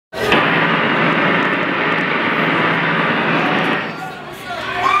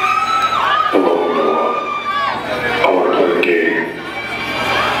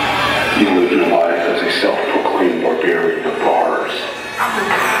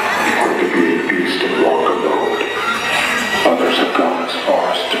prefer to be a beast and walk alone. Others have gone as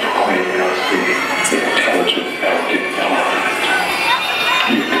far as to proclaim you as the intelligent active elephant.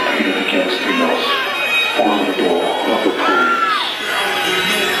 You competed against the most formidable of the police,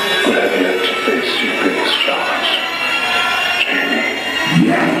 but have yet to face your biggest challenge, Jamie.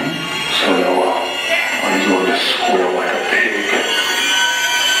 Yeah. So Noah, are you going to squeal like a pig,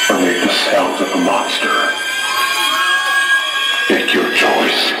 or make the sounds of a monster? Make your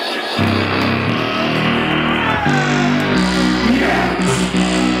choice.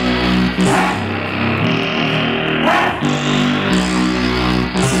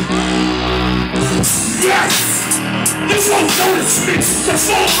 Yes! You won't notice me! The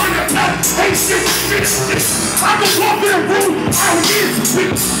soul under temptation fix this! I can walk in a room, I need to be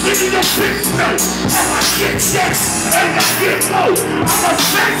giving your bitch no! And I get checks, and I get low! I'm a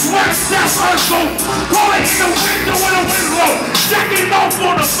sex wax, that's hustle! Calling in the window with a window! Jacking off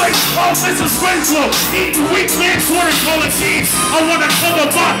on the face of Mrs. Winslow! Eating weak man swearing color cheese! I wanna come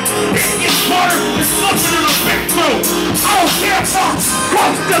about getting butter and something in a big throat! I don't care for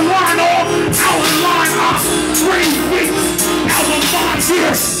cross the line off, out in line off! 3 weeks, now the mine's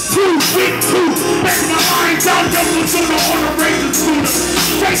here. 2 weeks, 2. Make my line down, double tuna on the razor tuna.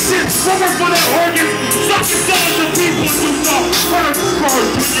 Patient, summer for their organs. Sucking down the people who know.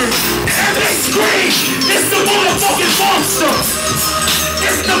 And they scream, it's the motherfucking monster.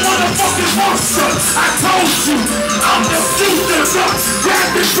 It's the motherfucking monster. I told you, I'm the shooter. Grab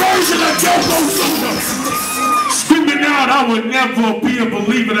the version of Yokozuna. Screaming out, I would never be a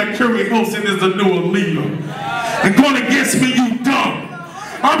believer that Curry Wilson is a new leader. And going against me, you dumb.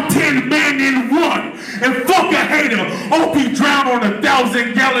 I'm 10 men in 1. And fuck a hater. Hope you drown on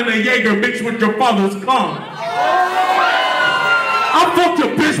 1,000 gallon of Jaeger mixed with your father's cum. I fucked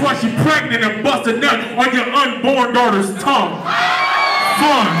your bitch while she pregnant and bust a nut on your unborn daughter's tongue.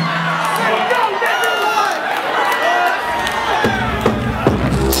 Fun.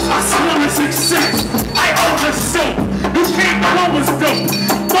 I smell success. I own the soap. You can't know what's dope.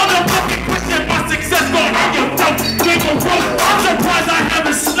 Motherfucking question my success gon' hang your dope. Nigga rope. I'm surprised I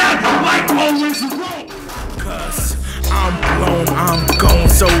haven't snapped like Owens rope. Cause I'm blown, I'm gone.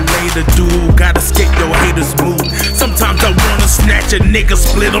 So later, dude. Gotta skate your haters move. Sometimes I wanna snatch a nigga,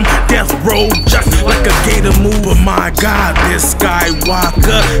 split him. Death row just like a gator move. But my God, this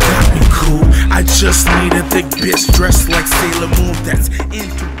Skywalker got me cool. I just need a thick bitch dressed like Sailor Moon that's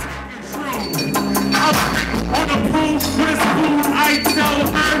into on the proof with a spoon, I tell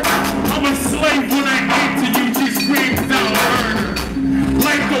her I'm a slave when I get to you. She screams out murder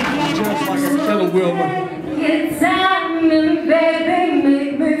like the one just like a killer wheel. It's time, baby,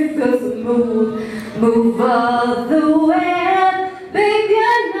 make me feel so smooth. Move all the way, baby, I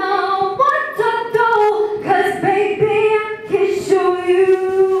know what to do. Cause baby, I can show you.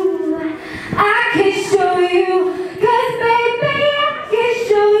 I can show you. Cause baby, I can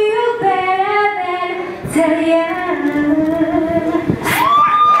show you better than tell you.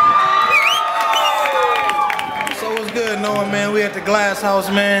 So what's good, Noah, man? We at the Glasshouse,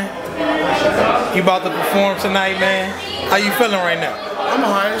 man. You about to perform tonight, man? How you feeling right now? I'm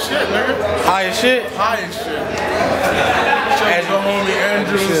high as shit, nigga. High as shit? High as shit. Shout to homie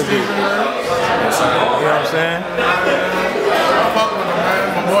Andrew and Steven, man. You know what I'm saying? I fuck with him,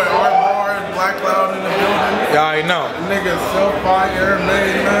 man. My boy Art Bar, Black Cloud in the building. Y'all already know. The nigga's so fire,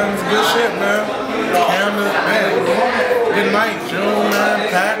 man. It's good shit, man. Cameras, man. Good night, June, man.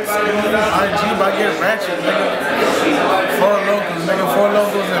 Pac, IG, by get ratchet, nigga. 4 locals, nigga. 4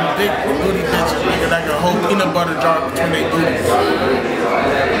 locals and big booty bitches, nigga, that can hold peanut butter jar between their booties.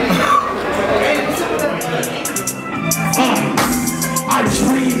 I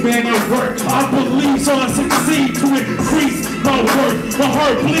dream and I work. I believe so I succeed to increase my worth. My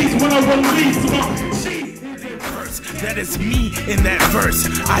heart bleeds when I release my that is me in that verse.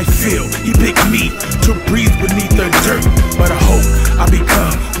 I feel he picked me to breathe beneath the dirt. But I hope I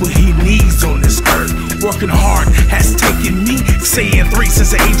become what he needs on this earth. Working hard has taken me, saying 3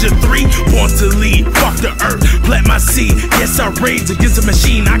 since the age of 3. Born to lead, fuck the earth, plant my seed. Yes, I rage against the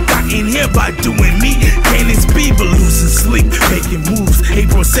machine. I got in here by doing me. Gaining speed but losing sleep, making moves.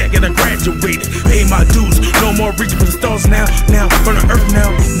 April 2nd I graduated, pay my dues. No more reaching for the stars now. Now from the earth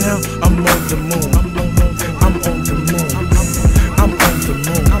now. Now I'm on the moon. I'm on the moon. I'm on the moon. I'm on the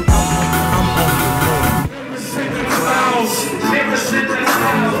moon. Rivers in the clouds. Rivers in the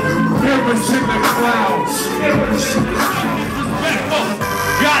clouds. Rivers in the clouds. Rivers in the clouds. Disrespectful.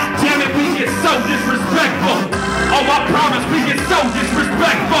 God damn it, we get so disrespectful. Oh, I promise we get so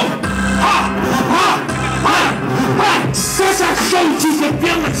disrespectful. Ha! Ha! Ha! Ha! Since I showed you the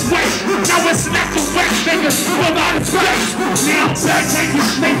village way, now it's not the West niggas. Well, not space. Now back taking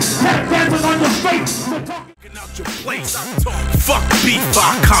snakes, tap dancing on your face. Out your place. Fuck beef,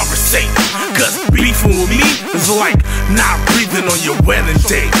 I conversate. Cause beefing with me is like not breathing on your wedding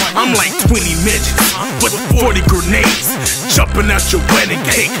day. I'm like 20 midgets with 40 grenades jumping out your wedding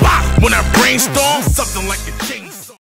cake. When I brainstorm, something like a